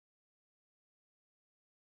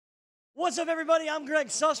What's up, everybody? I'm Greg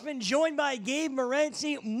Sussman, joined by Gabe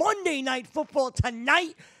Morency. Monday Night Football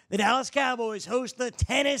tonight. The Dallas Cowboys host the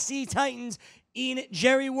Tennessee Titans in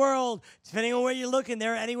Jerry World. Depending on where you're looking,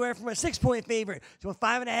 they're anywhere from a 6-point favorite to a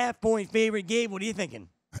 5.5-point favorite. Gabe, what are you thinking?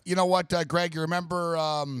 You know what, Greg, you remember,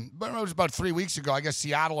 it was about 3 weeks ago, I guess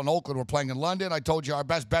Seattle and Oakland were playing in London. I told you our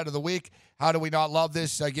best bet of the week. How do we not love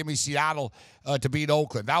this? Give me Seattle to beat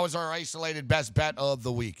Oakland. That was our isolated best bet of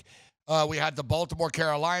the week. We had the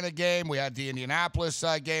Baltimore-Carolina game. We had the Indianapolis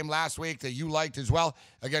game last week that you liked as well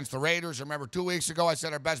against the Raiders. Remember, 2 weeks ago, I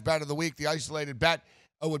said our best bet of the week, the isolated bet,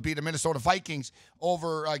 would be the Minnesota Vikings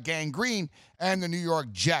over Gang Green and the New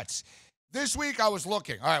York Jets. This week, I was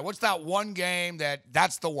looking. All right, what's that one game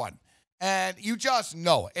that's the one? And you just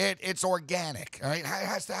know it's organic. All right, it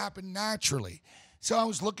has to happen naturally. So I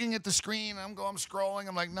was looking at the screen. I'm scrolling.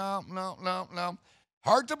 I'm like, no.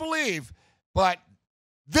 Hard to believe, but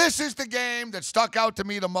this is the game that stuck out to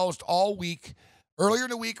me the most all week. Earlier in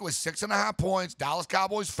the week, it was 6.5 points. Dallas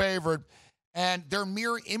Cowboys favored, and they're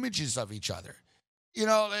mirror images of each other. You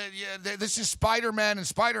know, this is Spider-Man and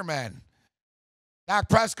Spider-Man. Dak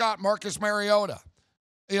Prescott, Marcus Mariota.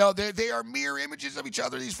 You know, they are mirror images of each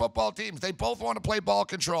other, these football teams. They both want to play ball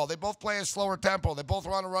control. They both play a slower tempo. They both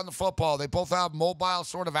want to run the football. They both have mobile,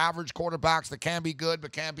 sort of average quarterbacks that can be good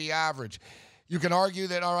but can't be average. You can argue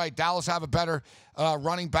that, all right, Dallas have a better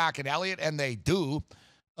running back in Elliott, and they do.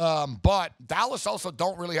 But Dallas also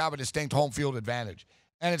don't really have a distinct home field advantage.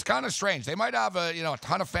 And it's kind of strange. They might have a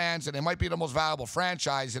ton of fans, and they might be the most valuable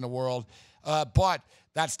franchise in the world. But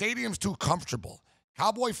that stadium's too comfortable.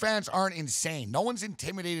 Cowboy fans aren't insane. No one's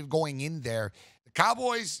intimidated going in there. The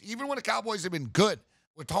Cowboys, even when the Cowboys have been good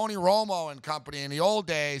with Tony Romo and company in the old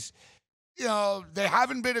days, you know, they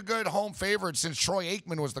haven't been a good home favorite since Troy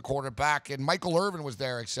Aikman was the quarterback and Michael Irvin was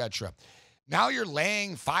there, etc. Now you're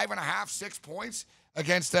laying 5.5, 6 points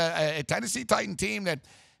against a Tennessee Titan team that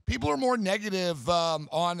people are more negative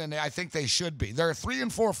on than I think they should be. They're a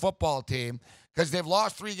 3-4 football team because they've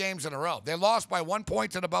lost 3 games in a row. They lost by 1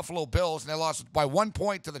 point to the Buffalo Bills, and they lost by 1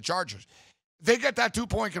 point to the Chargers. They get that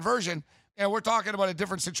 2-point conversion, and we're talking about a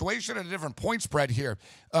different situation and a different point spread here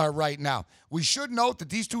right now. We should note that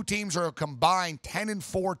these two teams are a combined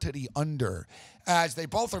 10-4 to the under, as they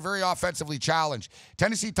both are very offensively challenged.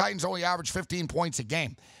 Tennessee Titans only average 15 points a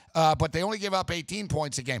game, but they only give up 18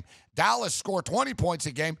 points a game. Dallas score 20 points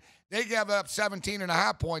a game. They give up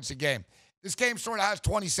 17.5 points a game. This game sort of has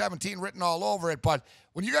 2017 written all over it, but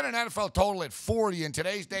when you got an NFL total at 40 in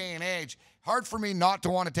today's day and age, hard for me not to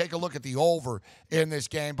want to take a look at the over in this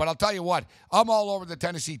game. But I'll tell you what, I'm all over the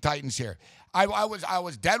Tennessee Titans here. I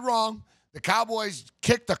was dead wrong. The Cowboys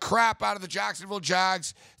kicked the crap out of the Jacksonville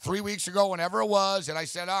Jags 3 weeks ago, whenever it was, and I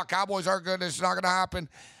said, oh, Cowboys are good. This is not going to happen.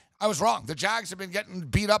 I was wrong. The Jags have been getting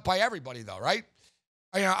beat up by everybody, though, right?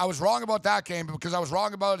 I was wrong about that game because I was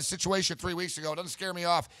wrong about the situation 3 weeks ago. It doesn't scare me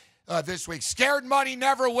off this week. Scared money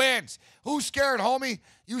never wins. Who's scared, homie?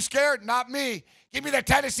 You scared? Not me. Give me the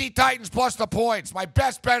Tennessee Titans plus the points. My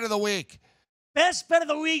best bet of the week. Best bet of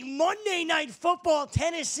the week, Monday Night Football,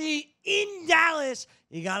 Tennessee in Dallas.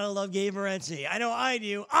 You got to love Gabe Morency. I know I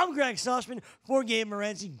do. I'm Greg Sussman for Gabe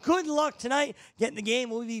Morency. Good luck tonight getting the game.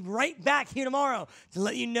 We'll be right back here tomorrow to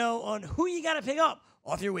let you know on who you got to pick up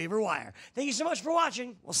off your waiver wire. Thank you so much for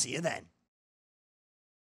watching. We'll see you then.